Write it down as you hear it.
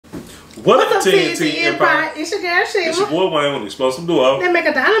What's up, TNT Empire? It's your girl, Sheila. It's your boy, Wayne, on the Explosive Duo. They make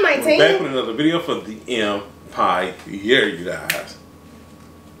a dynamite team. We're back with another video for the Empire, you guys.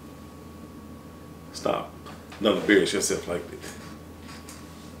 Stop. Don't embarrass yourself like this.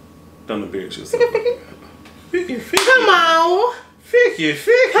 Don't embarrass yourself. Ficky. Come on. Ficky.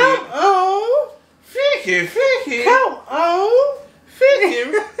 Come on. Ficky. Come on.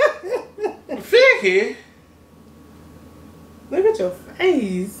 Ficky. Look at your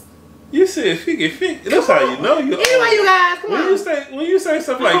face. You said ficky. That's how you know you. Anyway, you guys, come on. When you say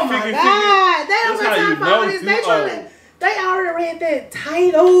something like ficky, that's how you know this. They already read that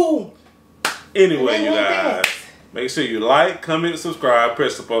title. Anyway, you guys, make sure you like, comment, subscribe,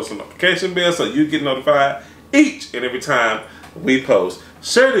 press the post notification bell so you get notified each and every time we post.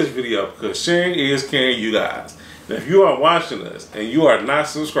 Share this video because sharing is caring, you guys. And if you are watching us and you are not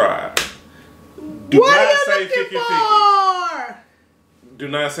subscribed, do not say ficky. Do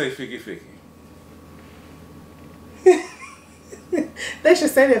not say ficky. They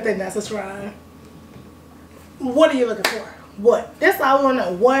should say that if they're not subscribed. What are you looking for? What? That's all I want to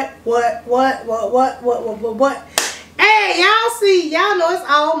know. What? Hey, y'all see, y'all know it's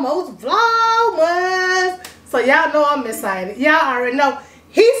almost Vlogmas. So y'all know I'm excited. Y'all already know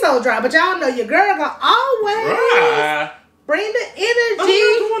he's so dry, but y'all know your girl gonna always bring the energy. I'm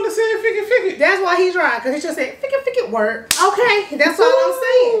not the one that said ficky. That's why he's dry, because he just said ficky word. Okay, that's all I'm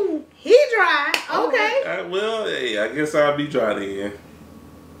saying. He dry. Okay. Well, hey, I guess I'll be dry then.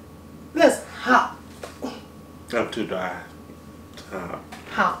 Let's hop. I'm too dry.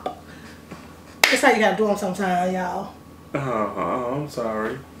 Hop. That's how you gotta do them sometimes, y'all. I'm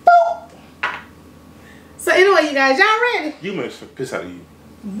sorry. Boop. So anyway, you guys, y'all ready? You make some piss out of you.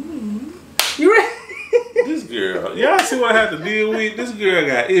 You ready? This girl, y'all see what I have to deal with? This girl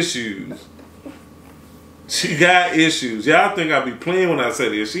got issues. She got issues. Y'all think I be playing when I say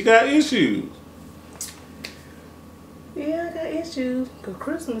this. She got issues. Yeah, I got issues. Cause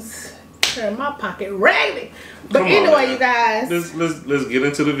Christmas in my pocket raggedy. But anyway, you guys, let's get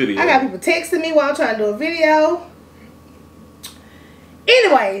into the video. I got people texting me while I'm trying to do a video.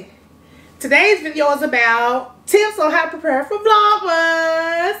 Anyway, today's video is about tips on how to prepare for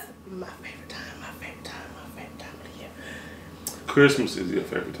Vlogmas. My favorite time of the year. Christmas is your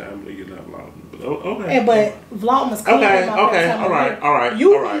favorite time of the year, not Vlogmas. But okay. But Vlogmas comes okay. All right.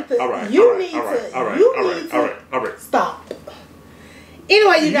 You need to stop.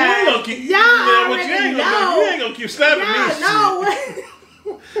 Anyway, you guys, you ain't gonna keep slapping me. No.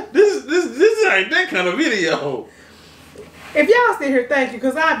 This ain't that kind of video. If y'all still here, thank you,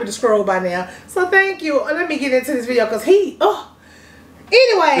 because I've been scrolled by now. So thank you. Let me get into this video because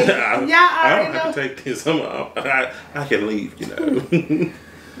Anyway, y'all already I don't have to take this. I can leave, you know.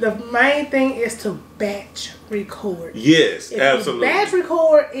 The main thing is to batch record. Yes, absolutely. Batch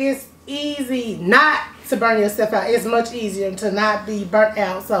record is easy not to burn yourself out. It's much easier to not be burnt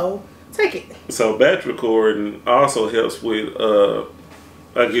out. So take it. So batch recording also helps with,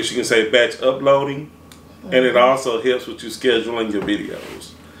 I guess you can say, batch uploading. And it also helps with you scheduling your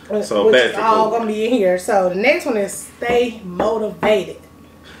videos. So which is all going to be in here. So the next one is stay motivated.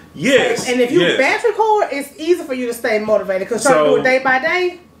 Yes. And if you batch record, it's easy for you to stay motivated. Because trying to do it day by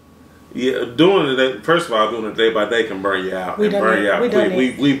day. Yeah, doing it, first of all, doing it day by day can burn you out. We've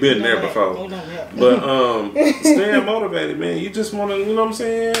been there before. But staying motivated, man, you just want to, you know what I'm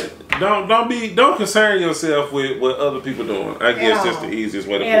saying? Don't concern yourself with what other people doing. I guess that's the easiest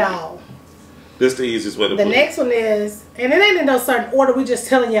way to put it. That's the easiest way to put it. The next one is, and it ain't in no certain order, we just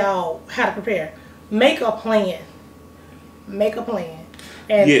telling y'all how to prepare. Make a plan. Make a plan.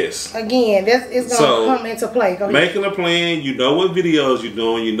 And yes. Again, it's going to come into play. Making a plan, you know what videos you're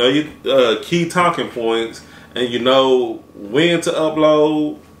doing, you know your key talking points, and you know when to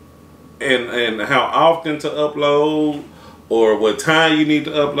upload, and how often to upload, or what time you need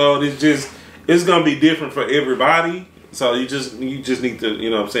to upload. It's going to be different for everybody. So you just need to, you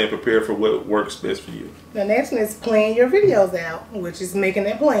know what I'm saying, prepare for what works best for you. The next one is plan your videos out, which is making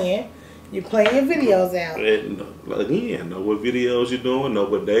that plan. You plan your videos out. And again, know what videos you're doing, know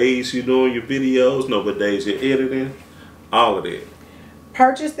what days you're doing your videos, know what days you're editing, all of that.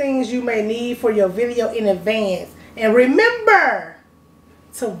 Purchase things you may need for your video in advance. And remember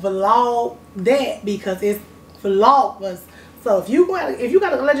to vlog that because it's Vlogmas. So if you got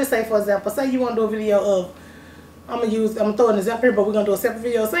let's just say, for example, say you want to do a video of, I'm gonna throw an example here, but we're gonna do a separate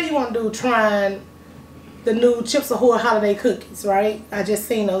video. Say you want to do trying the new Chips Ahoy holiday cookies, right? I just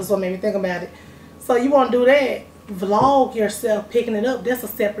seen those, so it made me think about it. So you want to do that, vlog yourself picking it up. That's a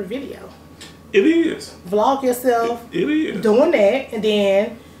separate video. It is. Vlog yourself. It is. Doing that, and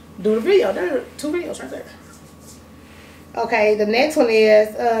then do the video. There are 2 videos right there. Okay, the next one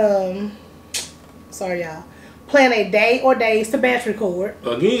is sorry y'all. Plan a day or days to batch record.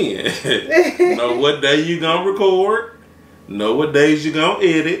 Again, know what day you gonna record. Know what days you gonna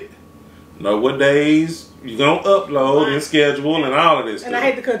edit. Know what days you gonna upload and schedule and all of this and stuff. I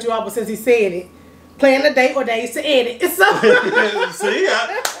hate to cut you off, but since he said it, plan a day or days to edit. So see,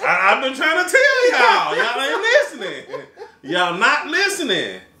 I've been trying to tell y'all. Y'all ain't listening. Y'all not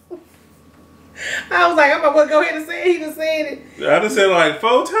listening. I was like, I'm about to go ahead and say it. He just said it. I just said like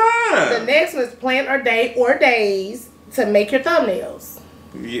 4 times. The next one is plan a day or days to make your thumbnails.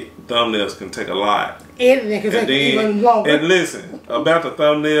 Yeah, thumbnails can take a lot. Editing can take even longer. And listen, about the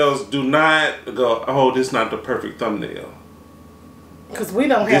thumbnails, do not go, oh, this is not the perfect thumbnail. Because we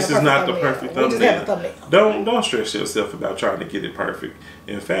don't have this is not the perfect thumbnail. We just have a thumbnail. Don't stress yourself about trying to get it perfect.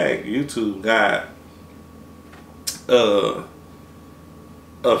 In fact, YouTube got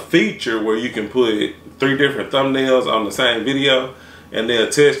a feature where you can put 3 different thumbnails on the same video, and they'll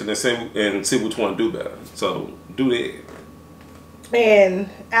test it and see which one do better. So do that. And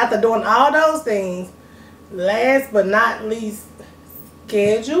after doing all those things, last but not least,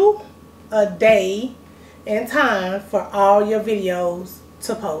 schedule a day and time for all your videos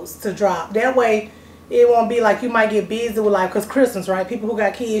to post, to drop. That way, it won't be like you might get busy with life, because Christmas, right? People who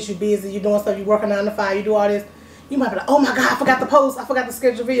got kids, you busy, you doing stuff, you working 9 to 5, you do all this. You might be like, oh my God, I forgot to post. I forgot to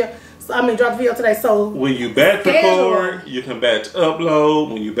schedule video. So, drop the video today. So when you batch record, you can batch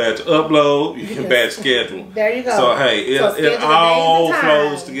upload. When you batch upload, you can batch schedule. There you go. So hey, it all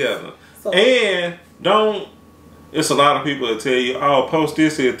flows together. So, and it's a lot of people that tell you, oh, post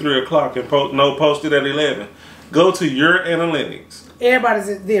this at 3 o'clock and post it at 11. Go to your analytics.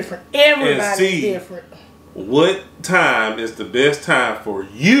 Everybody's different. Everybody's different. What time is the best time for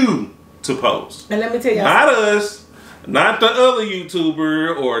you to post? And let me tell you, not us, not the other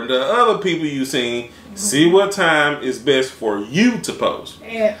YouTuber or the other people you seen. See what time is best for you to post.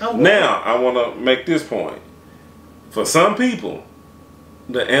 And now, I want to make this point. For some people,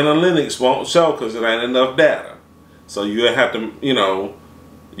 the analytics won't show because it ain't enough data. So you have to,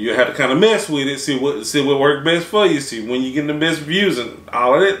 you have to kind of mess with it, see what works best for you, see when you get the best views and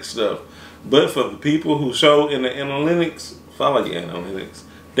all of that stuff. But for the people who show in the analytics, follow your analytics.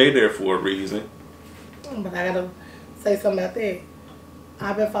 They there for a reason. But I gotta say something about that.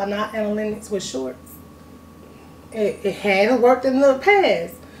 I've been finding out analytics with shorts. It hasn't worked in the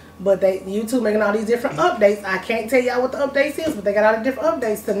past, but YouTube making all these different updates. I can't tell y'all what the updates is, but they got all the different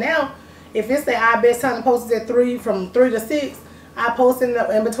updates. So now, if it's the our best time to post it at from 3 to 6, I post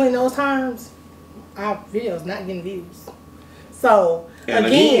in between those times. Our videos not getting views. So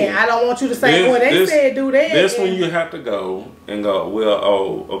again, I don't want you to say, well, they said do that. That's when you have to go, well,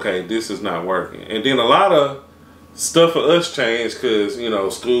 oh, okay, this is not working. And then a lot of stuff for us changed because,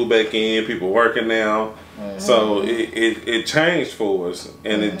 school back in, people working now. So it changed for us.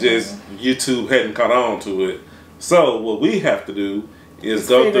 And it just, YouTube hadn't caught on to it. So what we have to do is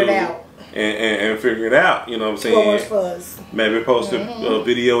go through and figure it out. You know what I'm saying? What works for us. Maybe post a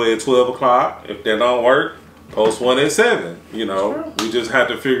video at 12 o'clock. If that don't work, post one at 7. We just have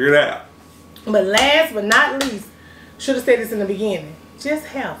to figure it out. But last but not least, should have said this in the beginning. Just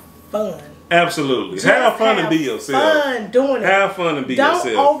have fun. Absolutely. Just have fun and be yourself. Fun doing it. Have fun and be yourself.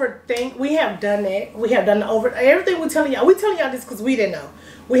 Don't overthink. We have done that. We have done everything we're telling y'all. We're telling y'all this because we didn't know.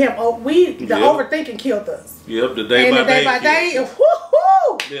 The overthinking killed us. Yep, the day by day.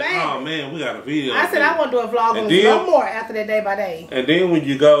 Woohoo! Yeah, oh man, we got a video. I said I want to do a vlog on no more after that day by day. And then when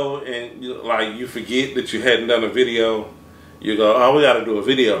you go and you forget that you hadn't done a video, you go, oh, we got to do a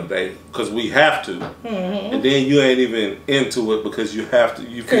video today because we have to. And then you ain't even into it because you have to.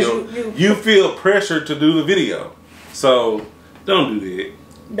 You feel pressure to do the video. So don't do that.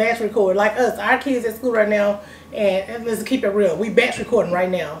 Batch record like us. Our kids at school right now. And let's keep it real. We batch recording right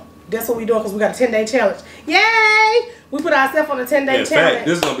now. That's what we doing because we got a 10-day challenge. Yay! We put ourselves on a 10-day challenge. In fact,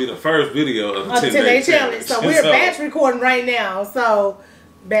 this is going to be the first video of the 10-day challenge. So we're batch recording right now. So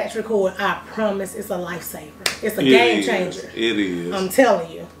batch record, I promise, it's a lifesaver. It's a game changer. It is. I'm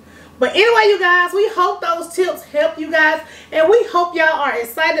telling you. But anyway, you guys, we hope those tips help you guys. And we hope y'all are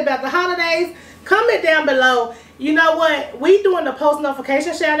excited about the holidays. Comment down below. You know what? We doing the post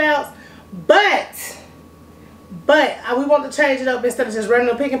notification shout outs. But we want to change it up instead of just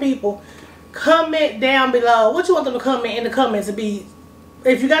randomly picking people. Comment down below what you want them to comment in the comments to be.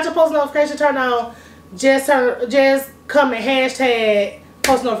 If you got your post notification turned on, just comment hashtag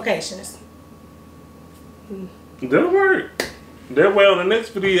post notifications. That'll work. That way on the next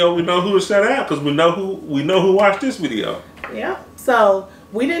video we know who to shout out because we know who watched this video. Yeah. So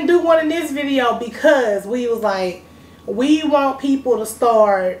we didn't do one in this video because we was like, we want people to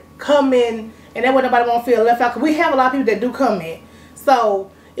start coming And that way nobody won't feel left out. Because we have a lot of people that do comment.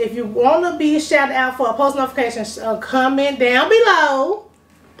 So if you want to be shouted out for a post notification, comment down below.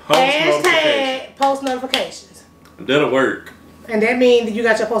 Hashtag post notifications. That'll work. And that means that you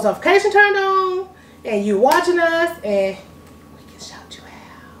got your post notification turned on. And you watching us. And we can shout you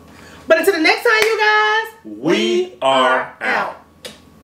out. But until the next time, you guys. We are out.